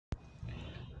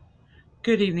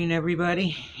Good evening,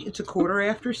 everybody. It's a quarter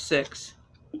after 6.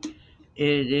 It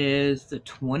is the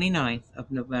 29th of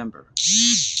November.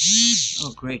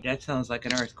 Oh, great. That sounds like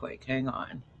an earthquake. Hang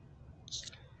on.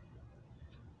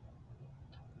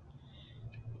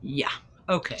 Yeah.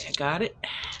 Okay, I got it.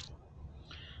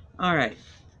 All right.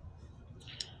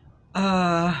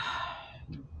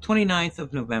 29th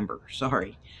of November.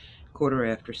 Sorry. Quarter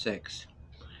after 6.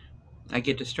 I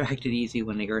get distracted easy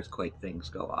when the earthquake things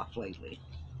go off lately.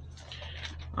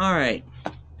 All right.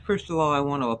 First of all, I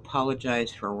want to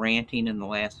apologize for ranting in the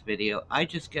last video. I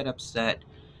just get upset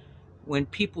when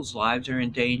people's lives are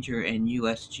in danger and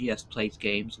Usgs plays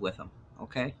games with them,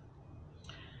 okay?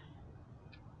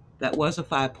 That was a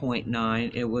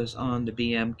 5.9. It was on the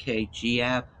BMKG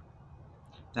app,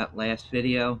 that last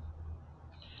video,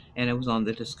 and it was on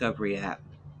the Discovery app.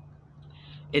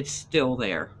 It's still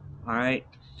there, all right?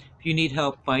 If you need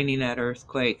help finding that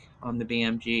earthquake on the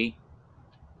BMKG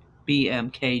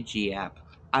app,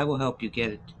 I will help you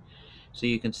get it so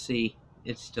you can see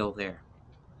it's still there.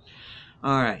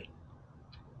 All right.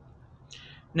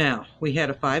 Now, we had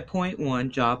a 5.1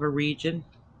 Java region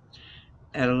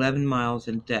at 11 miles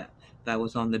in depth. That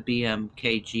was on the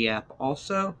BMKG app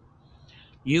also.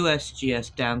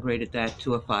 Usgs downgraded that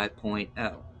to a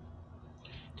 5.0.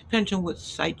 Depends on what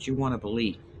site you want to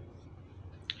believe.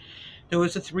 There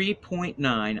was a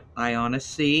 3.9 Iona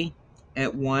C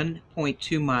at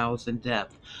 1.2 miles in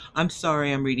depth. I'm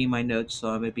sorry, I'm reading my notes, so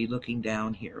I'm going to be looking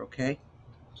down here, okay?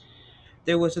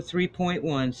 There was a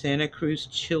 3.1 Santa Cruz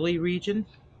Chile region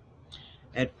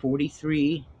at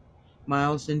 43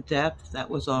 miles in depth. That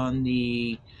was on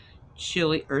the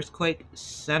Chile Earthquake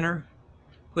Center.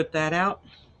 Put that out.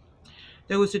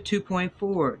 There was a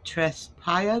 2.4 Tres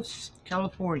Payos,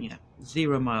 California,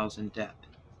 0 miles in depth.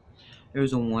 There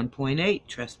was a 1.8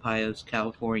 Tres Payos,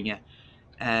 California,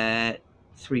 at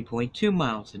 3.2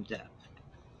 miles in depth.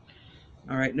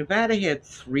 All right, Nevada had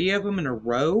 3 of them in a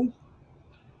row.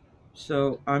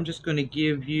 So I'm just going to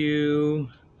give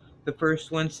you the first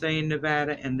one saying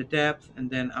Nevada and the depth, and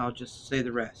then I'll just say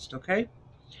the rest, okay?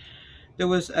 There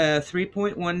was a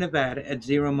 3.1 Nevada at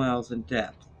 0 miles in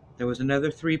depth. There was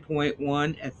another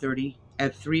 3.1 at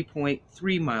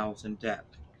 3.3 miles in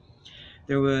depth.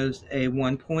 There was a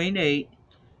 1.8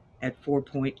 at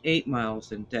 4.8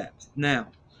 miles in depth. Now,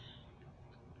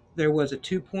 there was a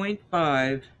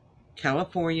 2.5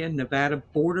 California-Nevada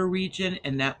border region,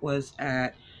 and that was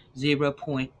at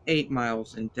 0.8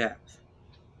 miles in depth.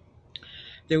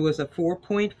 There was a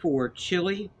 4.4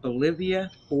 Chile-Bolivia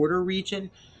border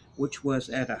region, which was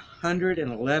at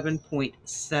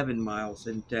 111.7 miles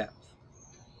in depth.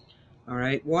 All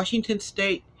right, Washington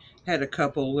State had a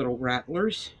couple little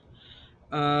rattlers.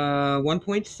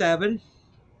 1.7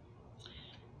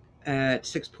 at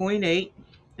 6.8,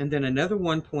 and then another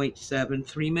 1.7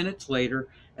 3 minutes later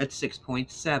at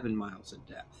 6.7 miles in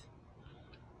depth.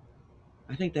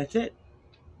 I think that's it.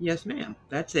 Yes, ma'am,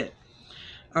 that's it.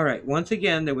 All right, once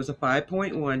again, there was a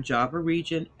 5.1 Java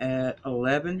region at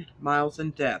 11 miles in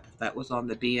depth. That was on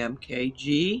the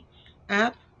BMKG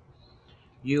app.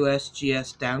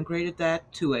 Usgs downgraded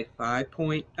that to a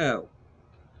 5.0.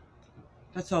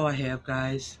 That's all I have,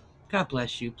 guys. God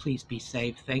bless you. Please be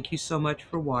safe. Thank you so much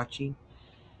for watching.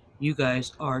 You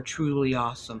guys are truly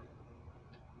awesome.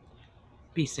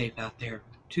 Be safe out there.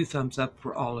 2 thumbs up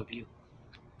for all of you.